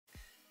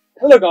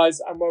Hello guys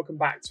and welcome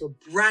back to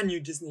a brand new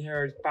Disney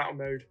Heroes Battle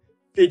Mode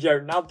video.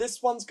 Now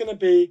this one's going to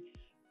be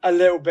a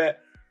little bit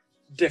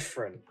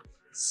different.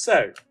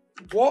 So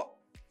what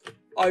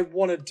I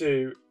want to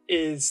do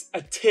is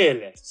a tier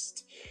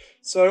list.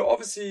 So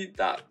obviously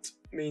that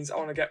means I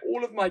want to get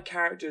all of my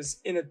characters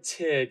in a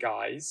tier,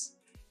 guys,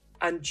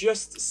 and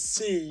just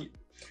see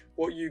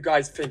what you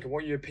guys think and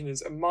what your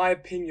opinions and my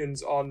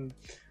opinions on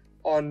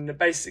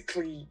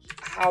basically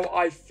how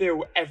I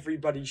feel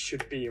everybody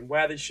should be and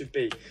where they should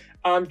be.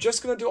 I'm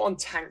just going to do it on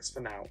tanks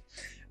for now.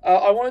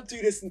 I want to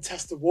do this and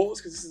test the waters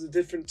because this is a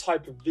different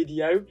type of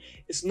video.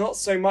 It's not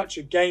so much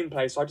a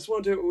gameplay, so I just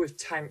want to do it with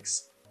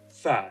tanks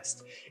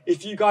first.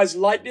 If you guys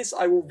like this,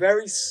 I will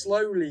very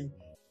slowly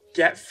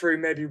get through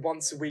maybe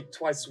once a week,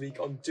 twice a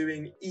week on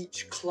doing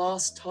each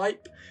class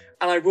type.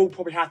 And I will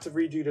probably have to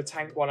redo the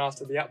tank one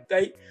after the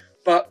update.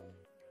 But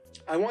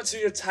I want to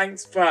do the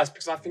tanks first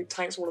because I think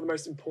tanks are one of the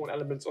most important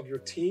elements of your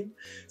team.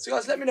 So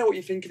guys, let me know what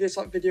you think of this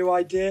video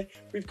idea.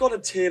 We've got a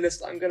tier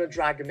list. I'm going to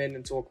drag them in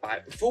and talk about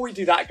it. Before we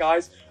do that,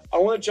 guys, I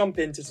want to jump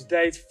into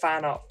today's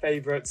fan art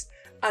favorites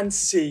and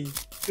see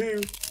who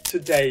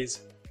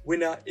today's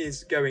winner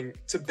is going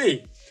to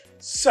be.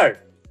 So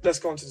let's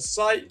go onto the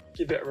site,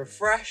 give it a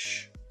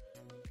refresh.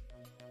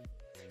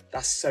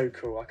 That's so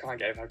cool. I can't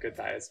get over how good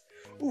that is.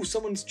 Oh,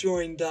 someone's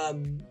joined,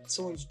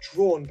 someone's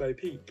drawn Bo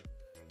Peep.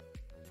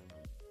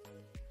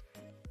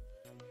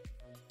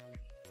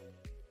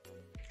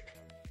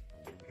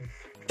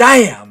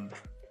 Damn!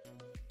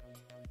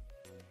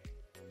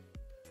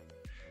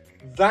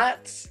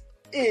 That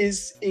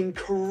is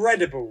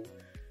incredible.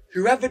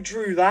 Whoever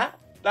drew that,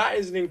 that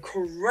is an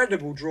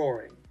incredible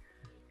drawing.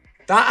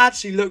 That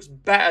actually looks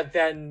better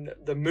than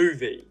the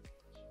movie.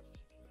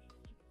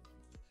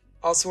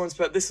 Oh, someone's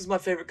put, this is my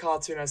favourite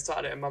cartoon, I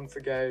started it a month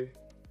ago.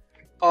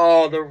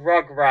 Oh, the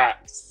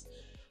Rugrats.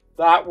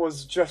 That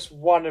was just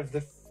one of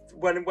the,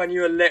 when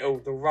you were little,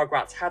 the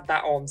Rugrats had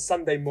that on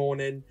Sunday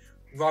morning.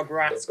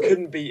 Rugrats,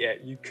 couldn't beat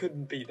it. You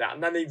couldn't beat that.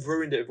 And then they've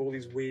ruined it with all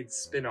these weird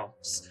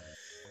spin-offs.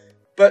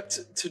 But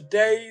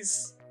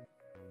today's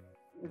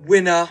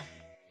winner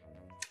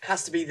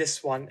has to be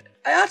this one. It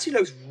actually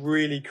looks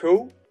really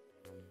cool.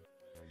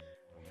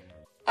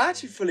 I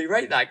actually fully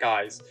rate that,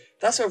 guys.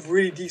 That's a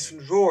really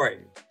decent drawing.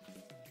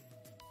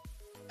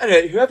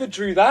 Anyway, whoever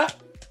drew that,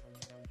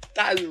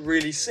 that is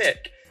really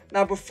sick.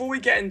 Now, before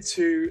we get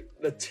into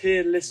the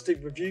tier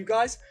listing review,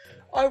 guys,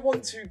 I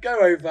want to go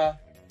over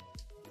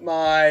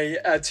my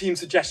team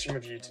suggestion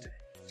review today.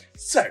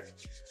 So,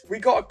 we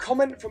got a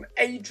comment from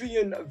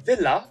Adrian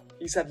Villa.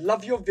 He said,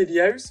 love your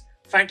videos.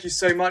 Thank you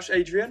so much,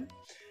 Adrian.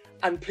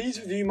 And please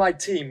review my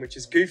team, which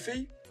is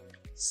Goofy,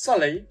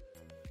 Sully,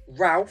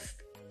 Ralph,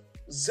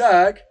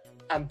 Zurg,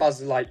 and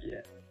Buzz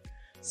Lightyear.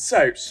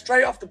 So,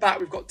 straight off the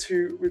bat, we've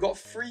got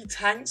three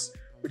tanks,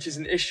 which is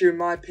an issue in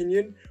my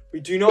opinion.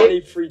 We do not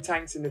need three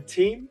tanks in the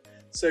team,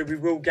 so we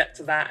will get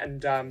to that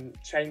and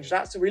change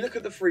that. So we look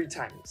at the three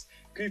tanks.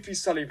 Goofy,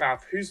 Sully,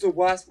 Ralph. Who's the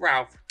worst?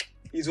 Ralph.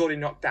 He's already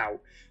knocked out.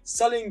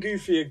 Sully and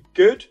Goofy are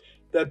good.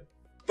 They're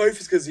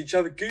both as good as each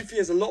other. Goofy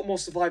has a lot more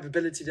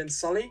survivability than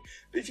Sully.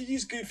 But if you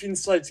use Goofy and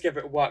Sully together,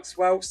 it works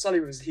well.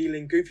 Sully with his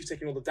healing. Goofy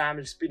taking all the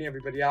damage, speeding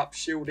everybody up,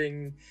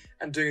 shielding,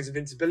 and doing his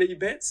invincibility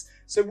bits.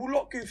 So we'll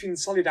lock Goofy and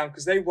Sully down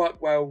because they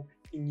work well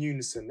in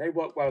unison. They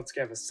work well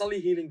together. Sully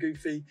healing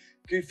Goofy.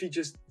 Goofy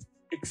just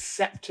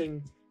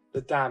accepting the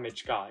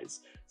damage,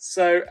 guys.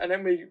 So, and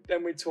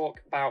then we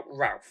talk about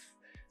Ralph.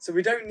 So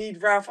we don't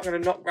need Ralph. I'm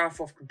going to knock Ralph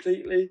off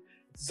completely.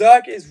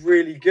 Zurg is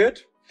really good.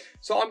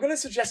 So I'm going to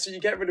suggest that you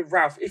get rid of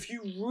Ralph. If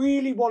you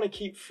really want to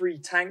keep three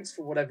tanks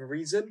for whatever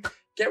reason,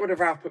 get rid of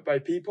Ralph, put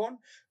Bo Peep on.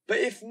 But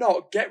if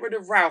not, get rid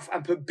of Ralph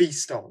and put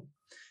Beast on.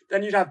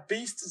 Then you'd have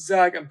Beast,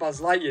 Zurg, and Buzz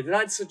Lightyear. Then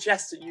I'd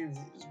suggest that you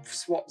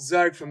swap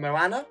Zurg for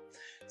Moana.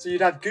 So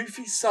you'd have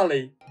Goofy,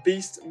 Sully,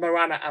 Beast,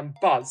 Moana, and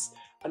Buzz.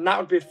 And that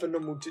would be a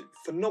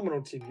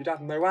phenomenal team. You'd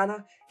have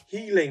Moana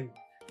healing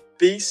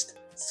Beast,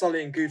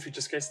 Sully and Goofy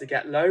just in case they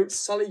get low.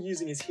 Sully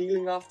using his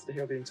healing after to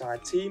heal the entire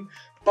team.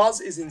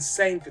 Buzz is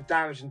insane for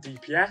damage and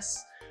DPS.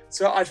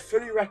 So I'd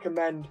fully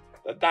recommend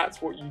that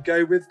that's what you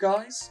go with,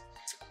 guys.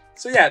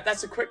 So yeah,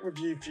 that's a quick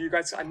review for you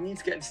guys. I need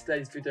to get into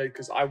today's video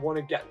because I want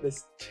to get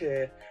this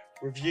tier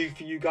review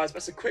for you guys.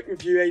 That's a quick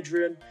review,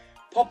 Adrian.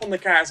 Pop on the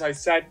characters I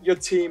said. Your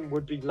team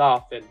would be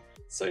laughing.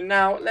 So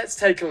now let's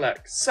take a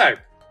look. So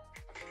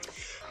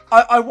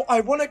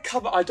I want to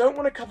cover, I don't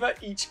want to cover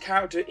each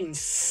character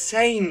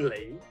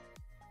insanely,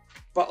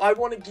 but I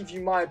want to give you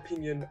my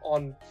opinion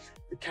on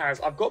the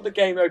characters. I've got the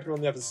game open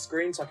on the other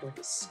screen so I can look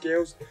at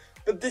skills,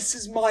 but this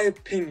is my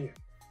opinion.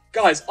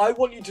 Guys, I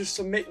want you to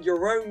submit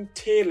your own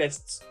tier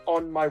lists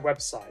on my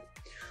website.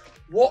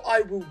 What I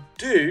will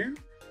do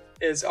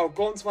is I'll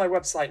go onto my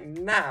website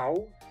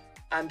now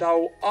and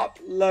I'll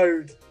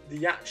upload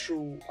the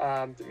actual,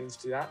 didn't mean to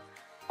do that.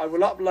 I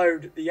will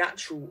upload the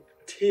actual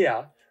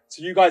tier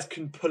so you guys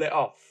can pull it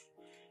off.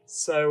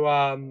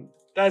 So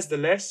there's the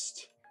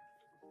list.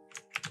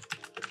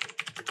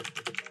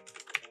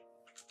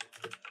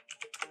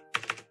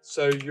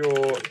 So your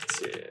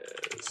tier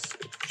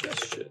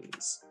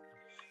suggestions.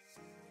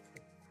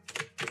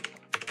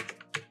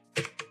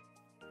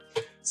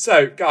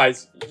 So,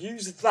 guys,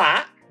 use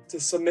that to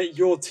submit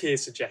your tier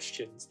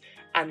suggestions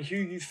and who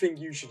you think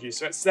you should use.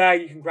 So it's there,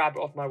 you can grab it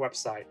off my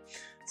website.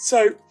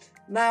 So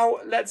now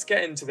let's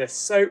get into this.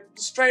 So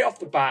straight off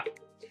the bat,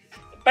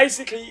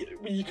 basically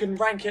you can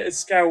rank it as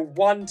scale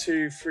 1,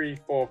 2, 3,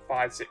 4,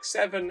 5, 6,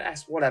 7,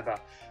 S, whatever.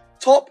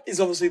 Top is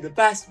obviously the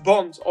best,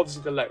 bottom's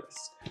obviously the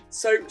lowest.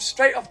 So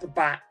straight off the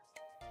bat,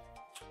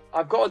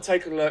 I've got to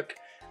take a look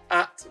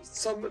at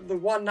the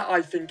one that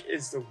I think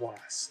is the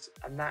worst,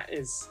 and that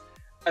is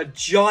a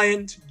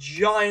giant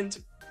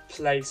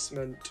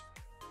placement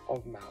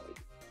of Maui.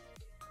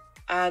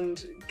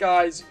 And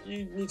guys,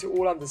 you need to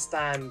all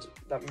understand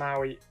that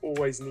Maui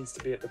always needs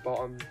to be at the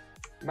bottom.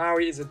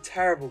 Maui is a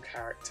terrible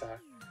character,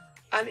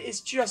 and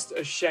it's just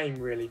a shame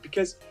really,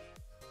 because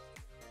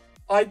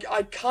I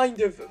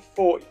kind of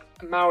thought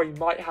Maui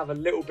might have a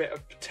little bit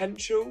of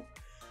potential,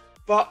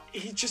 but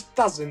he just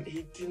doesn't.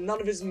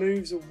 None of his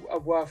moves are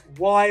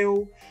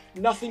worthwhile.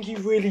 Nothing he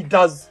really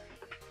does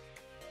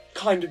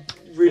kind of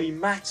really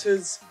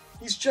matters.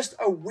 He's just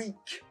a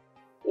weak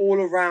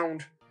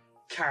all-around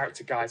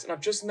character, guys. And I've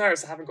just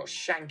noticed I haven't got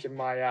Shank in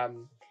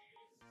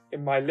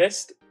my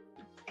list.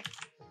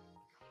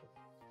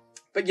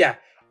 But yeah,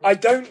 I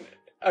don't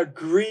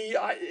agree.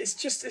 It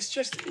just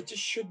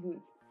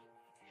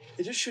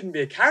shouldn't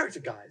be a character,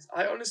 guys.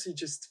 I honestly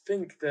just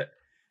think that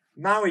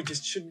Maui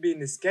just shouldn't be in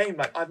this game.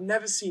 Like, I've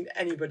never seen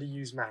anybody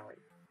use Maui.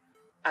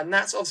 And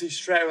that's obviously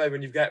straight away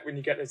when you get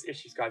those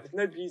issues, guys. If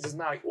nobody uses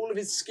Maui, all of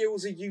his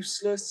skills are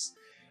useless.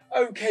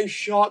 Okay,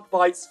 shark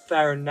bites,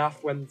 fair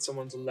enough when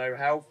someone's on low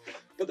health,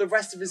 but the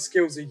rest of his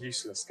skills are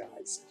useless,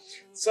 guys.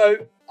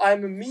 So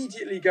I'm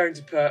immediately going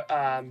to put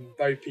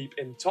Bo Peep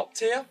in top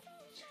tier.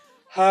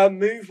 Her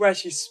move where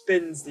she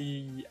spins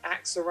the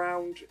axe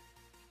around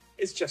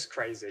is just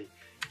crazy.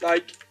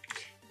 Like,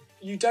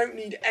 you don't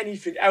need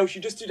anything else.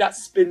 You just do that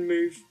spin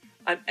move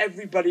and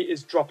everybody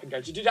is dropping,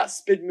 guys. You do that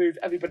spin move,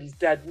 everybody's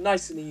dead,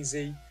 nice and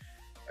easy.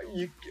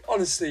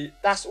 Honestly,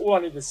 that's all I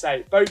need to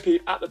say. Bo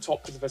Peep at the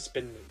top because of her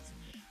spin move.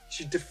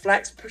 She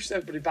deflects, pushes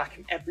everybody back,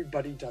 and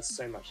everybody does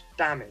so much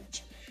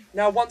damage.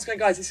 Now, once again,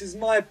 guys, this is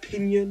my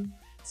opinion,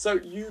 so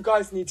you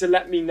guys need to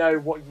let me know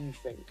what you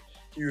think.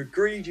 Do you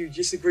agree? Do you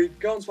disagree?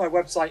 Go onto my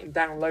website and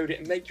download it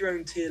and make your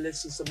own tier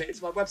list and submit it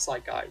to my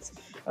website, guys.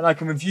 And I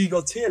can review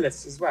your tier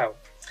lists as well.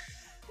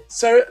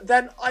 So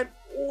then I'm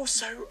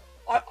also...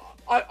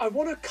 I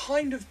want to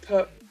kind of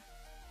put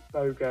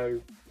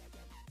Bogo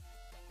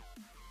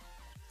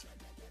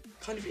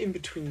kind of in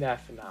between there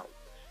for now.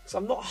 So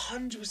I'm not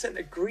 100%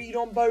 agreed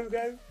on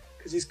Bogo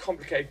because he's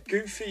complicated.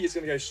 Goofy is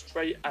going to go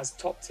straight as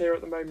top tier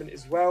at the moment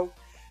as well.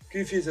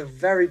 Goofy is a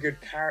very good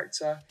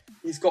character.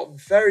 He's got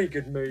very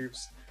good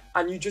moves,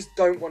 and you just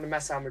don't want to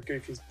mess around with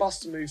Goofy. His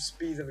buster move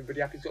speeds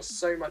everybody up. He's got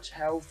so much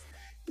health.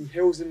 He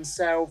heals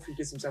himself. He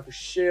gives himself a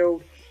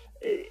shield.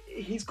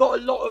 He's got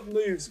a lot of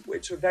moves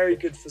which are very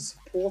good for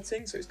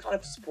supporting, so he's kind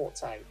of a support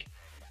tank.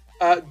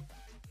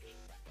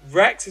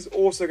 Rex is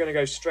also going to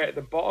go straight at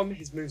the bottom.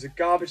 His moves are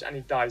garbage and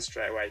he dies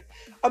straight away.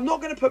 I'm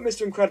not going to put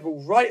Mr.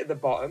 Incredible right at the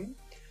bottom,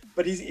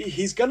 but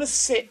he's going to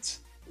sit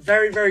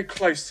very, very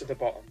close to the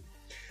bottom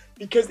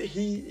because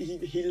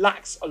he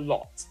lacks a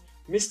lot.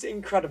 Mr.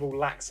 Incredible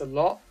lacks a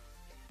lot,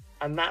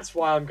 and that's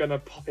why I'm going to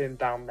pop him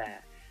down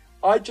there.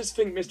 I just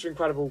think Mr.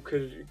 Incredible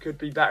could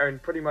be better in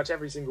pretty much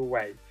every single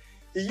way.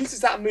 He uses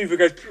that move that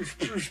goes push,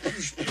 push,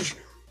 push, push,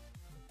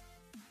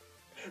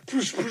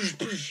 push, push,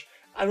 push.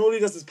 And all he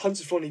does is punch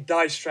the floor and he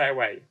dies straight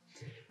away.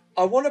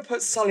 I want to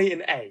put Sully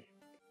in A.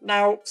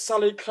 Now,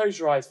 Sully, close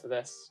your eyes for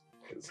this,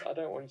 because I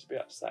don't want you to be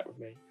upset with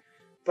me.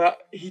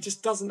 But he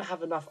just doesn't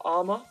have enough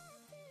armor.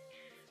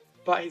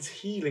 But his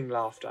healing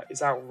laughter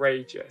is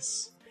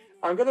outrageous.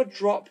 I'm going to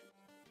drop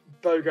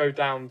Bogo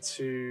down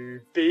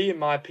to B, in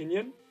my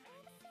opinion.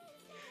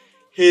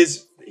 He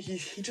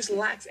just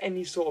lacks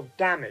any sort of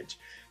damage.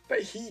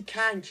 But he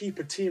can keep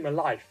a team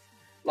alive.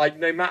 Like,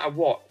 no matter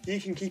what, he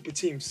can keep a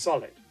team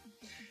solid.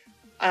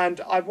 And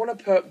I want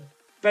to put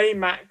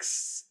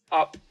Baymax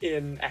up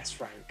in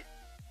S rank.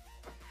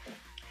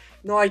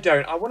 No, I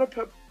don't. I want to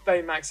put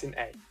Baymax in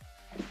A.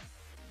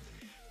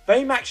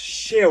 Baymax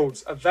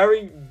shields are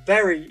very,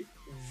 very,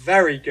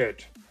 very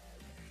good.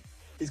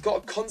 He's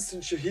got a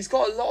constant shield. He's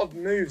got a lot of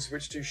moves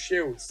which do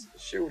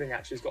shielding,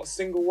 actually. He's got a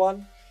single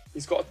one.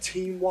 He's got a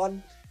team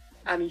one.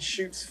 And he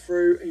shoots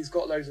through. He's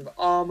got loads of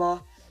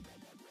armor.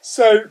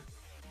 So...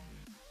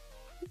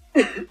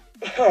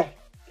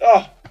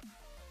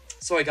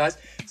 Sorry, guys.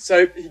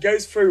 So he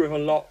goes through with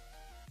a lot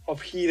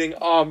of healing,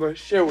 armor,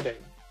 shielding.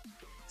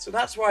 So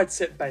that's why I'd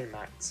sit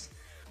Baymax.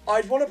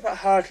 I'd want to put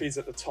Hercules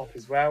at the top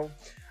as well.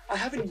 I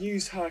haven't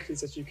used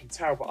Hercules, as you can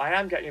tell, but I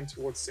am getting him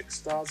towards 6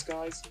 stars,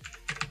 guys.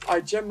 I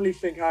generally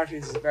think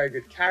Hercules is a very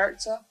good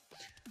character.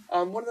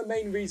 One of the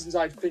main reasons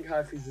I think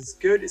Hercules is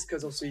good is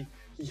because obviously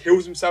he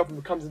heals himself and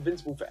becomes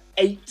invincible for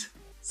 8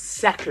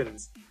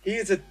 seconds. He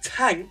is a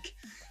tank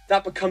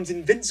that becomes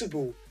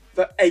invincible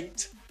for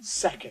 8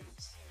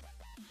 seconds.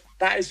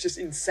 That is just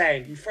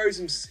insane. He throws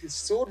his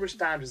sword, which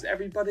damages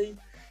everybody.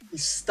 He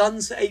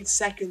stuns for 8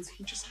 seconds.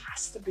 He just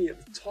has to be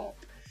at the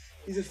top.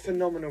 He's a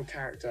phenomenal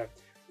character.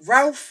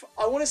 Ralph,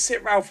 I want to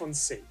sit Ralph on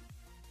C.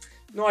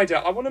 No, I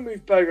don't. I want to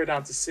move Bogo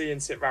down to C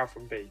and sit Ralph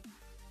on B.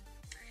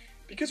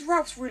 Because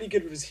Ralph's really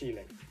good with his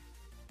healing.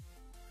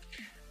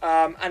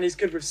 And he's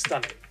good with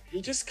stunning.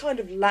 He just kind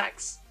of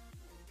lacks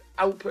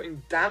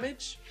outputting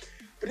damage.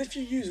 But if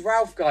you use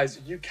Ralph, guys,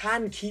 you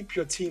can keep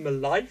your team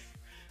alive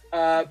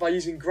by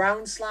using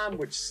Ground Slam,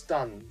 which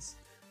stuns.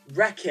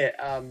 Wreck-It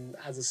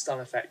has a stun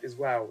effect as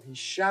well. He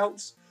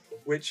shouts,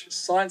 which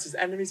silences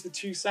enemies for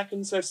 2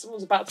 seconds. So if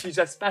someone's about to use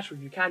their special,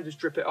 you can just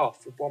drip it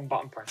off with one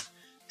button press.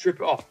 Drip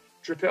it off,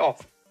 drip it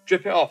off,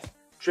 drip it off,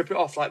 drip it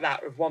off like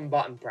that with one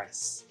button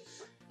press.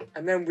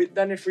 And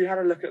then if we had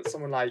a look at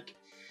someone like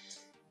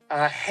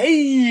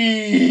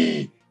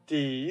Hades,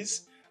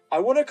 I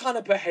want to kind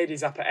of put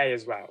Hades up at A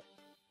as well.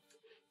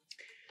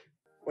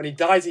 When he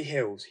dies, he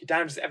heals. He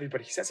damages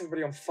everybody. He sets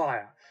everybody on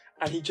fire.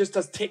 And he just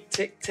does tick,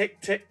 tick,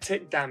 tick, tick,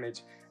 tick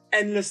damage.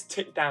 Endless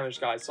tick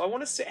damage, guys. So I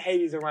want to sit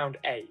Hades around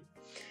A.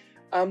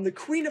 The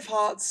Queen of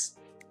Hearts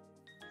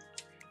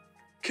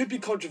could be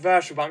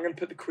controversial, but I'm going to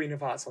put the Queen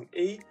of Hearts on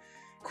E.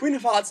 Queen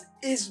of Hearts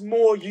is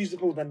more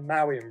usable than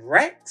Maui and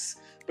Rex,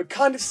 but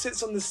kind of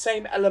sits on the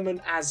same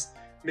element as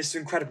Mr.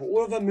 Incredible.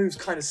 All of her moves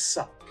kind of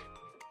suck.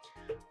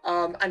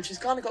 And she's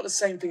kind of got the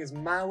same thing as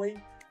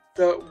Maui,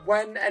 that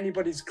when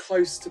anybody's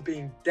close to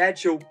being dead,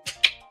 she'll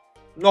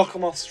knock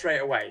them off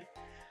straight away.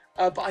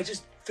 But I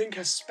just think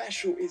her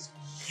special is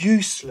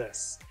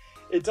useless.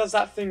 It does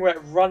that thing where it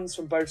runs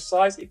from both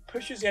sides. It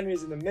pushes the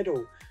enemies in the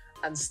middle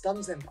and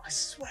stuns them. But I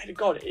swear to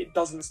God, it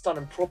doesn't stun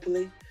them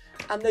properly.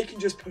 And they can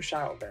just push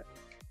out of it.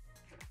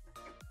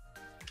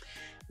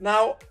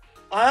 Now,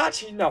 I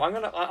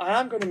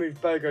am gonna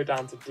move Bogo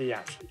down to D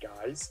actually,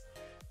 guys.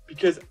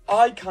 Because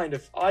I kind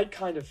of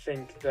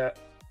think that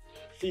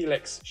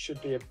Felix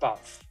should be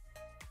above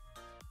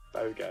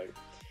Bogo.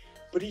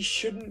 But he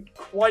shouldn't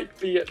quite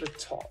be at the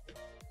top.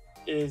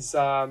 Is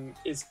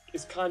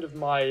kind of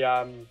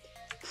my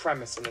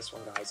premise in this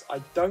one, guys. I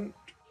don't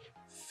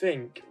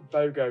think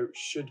Bogo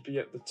should be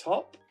at the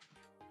top,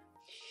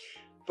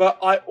 but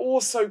I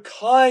also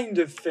kind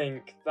of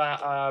think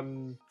that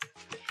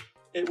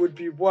it would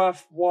be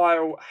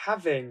worthwhile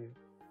having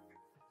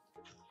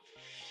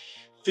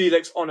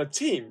Felix on a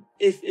team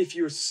if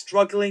you were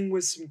struggling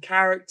with some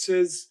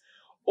characters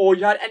or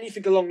you had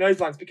anything along those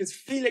lines, because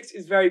Felix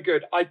is very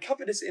good. I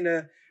covered this in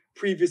a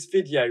previous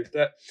video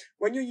that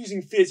when you're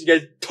using Felix, he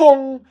goes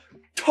tong,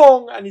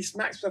 tong, and he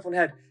smacks himself on the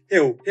head.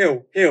 Heal,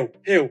 heal, heal,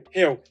 heal,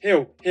 heal,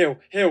 heal, heal,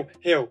 heal,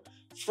 heal,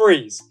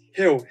 freeze,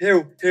 heal,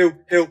 heal, heal,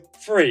 heal,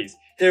 freeze,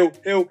 heal,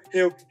 heal,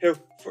 heal, heal.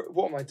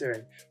 What am I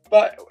doing?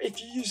 But if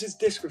you use this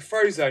disc with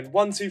Frozone,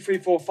 1, 2, 3,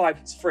 4, 5,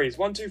 it's freeze.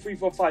 1, 2, 3,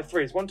 4, 5,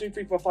 freeze. 1, 2,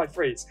 3, 4, 5,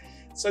 freeze.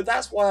 So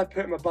that's why I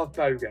put him above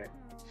Bogo.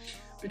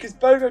 Because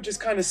Bogo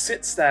just kind of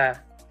sits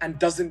there and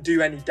doesn't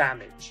do any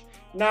damage.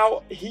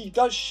 Now, he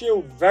does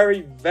shield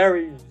very,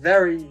 very,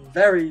 very,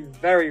 very,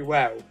 very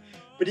well.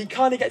 But he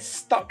kind of gets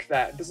stuck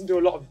there and doesn't do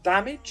a lot of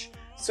damage.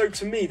 So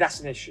to me,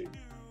 that's an issue.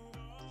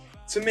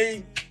 To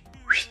me,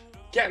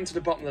 get him to the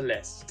bottom of the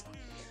list.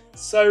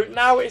 So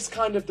now it's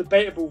kind of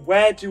debatable,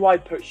 where do I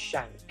put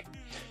Shank?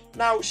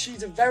 Now,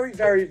 she's a very,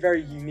 very,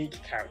 very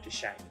unique character,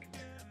 Shank.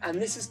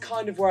 And this is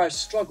kind of where I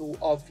struggle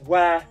of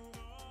where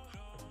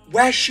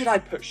should I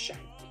put Shank?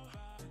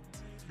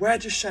 Where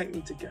does Shank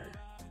need to go?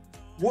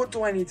 What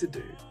do I need to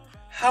do?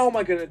 How am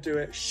I going to do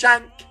it?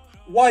 Shank,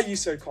 why are you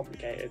so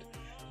complicated?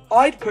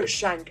 I'd put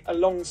Shank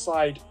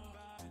alongside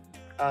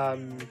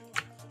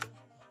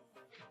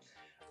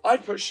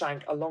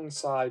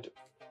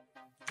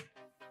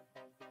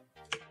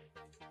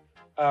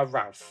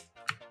Ralph.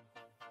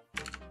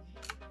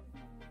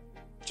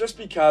 Just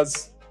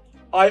because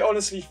I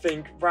honestly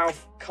think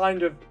Ralph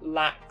kind of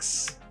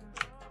lacks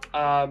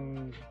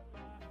doing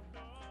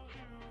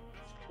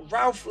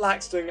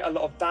a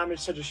lot of damage,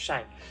 so does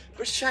Shank.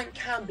 But Shank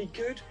can be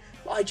good,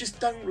 but I just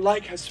don't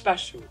like her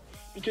special.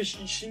 Because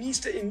she needs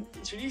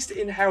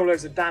to inhale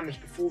loads of damage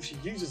before she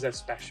uses her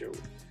special.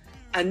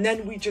 And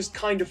then we just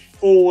kind of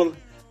fall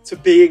to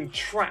being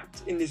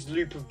trapped in this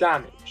loop of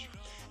damage.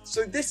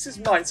 So this is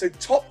mine. So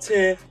top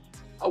tier,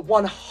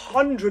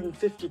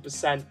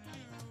 150%,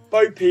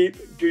 Bo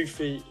Peep,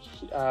 Goofy,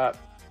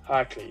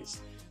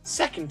 Hercules.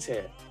 Second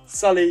tier,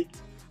 Sully,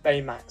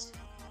 Baymax.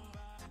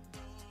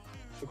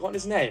 Forgotten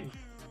his name.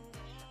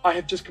 I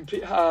have just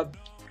completed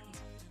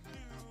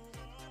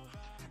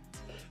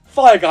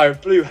Fire Guy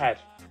with blue head.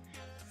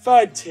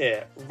 Third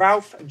tier,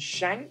 Ralph and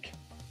Shank.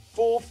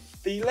 Fourth,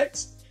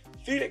 Felix.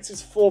 Felix is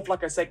fourth,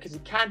 like I said, because he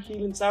can heal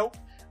himself,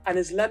 and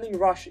his Lemming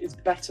Rush is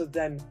better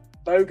than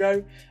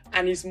Bogo,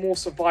 and he's more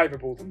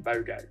survivable than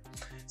Bogo.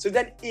 So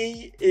then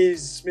E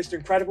is Mr.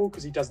 Incredible,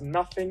 because he does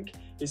nothing.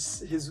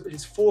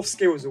 His fourth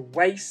skill is a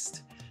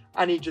waste,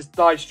 and he just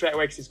dies straight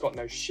away because he's got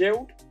no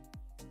shield.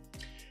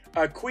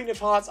 Queen of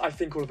Hearts, I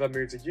think all of her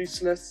moves are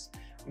useless.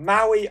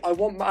 Maui, I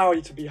want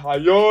Maui to be high.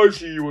 I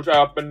see what's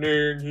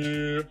happening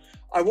here.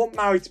 I want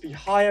Maui to be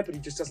higher, but he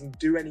just doesn't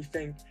do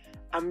anything.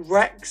 And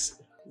Rex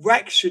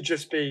should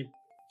just be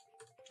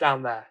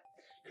down there,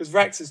 because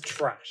Rex is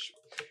trash.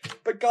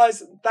 But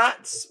guys,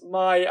 that's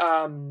my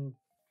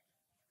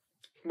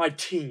my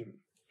team.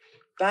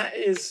 That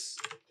is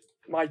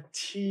my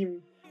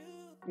team.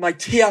 My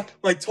top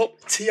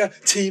tier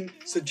team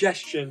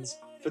suggestions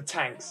for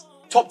tanks.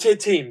 Top tier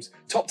teams,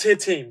 top tier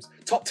teams,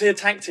 top tier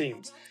tank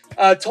teams,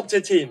 top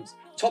tier teams,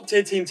 top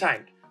tier team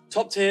tank,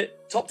 top tier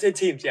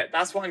teams. Yeah,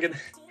 that's what I'm gonna.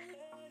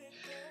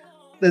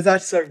 There's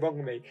actually something wrong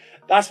with me.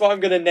 That's what I'm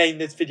gonna name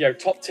this video.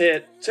 Top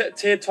tier, top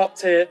team, top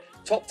teams,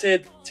 top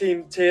team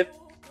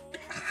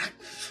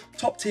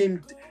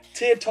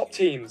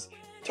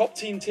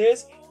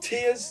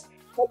tiers,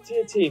 top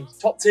tier teams.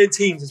 Top tier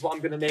teams is what I'm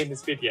gonna name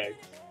this video,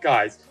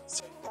 guys.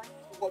 So thank you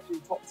for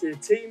watching top tier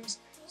teams.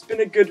 It's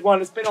been a good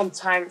one. It's been on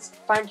tanks.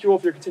 Thank you all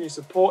for your continued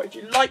support. If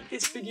you like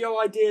this video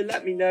idea,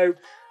 let me know,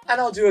 and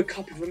I'll do a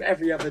couple of them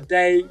every other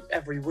day,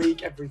 every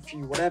week, every few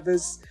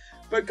whatevers.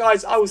 But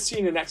guys, I will see you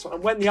in the next one.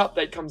 And when the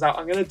update comes out,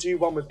 I'm going to do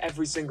one with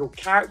every single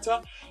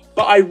character.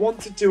 But I want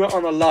to do it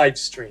on a live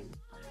stream.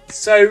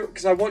 So,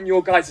 because I want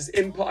your guys'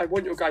 input, I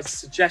want your guys'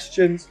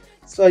 suggestions.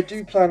 So I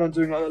do plan on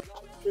doing it on a live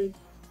stream.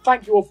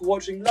 Thank you all for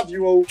watching. Love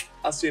you all.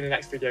 I'll see you in the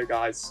next video,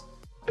 guys.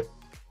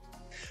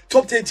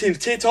 Top tier teams.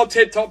 Top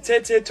tier.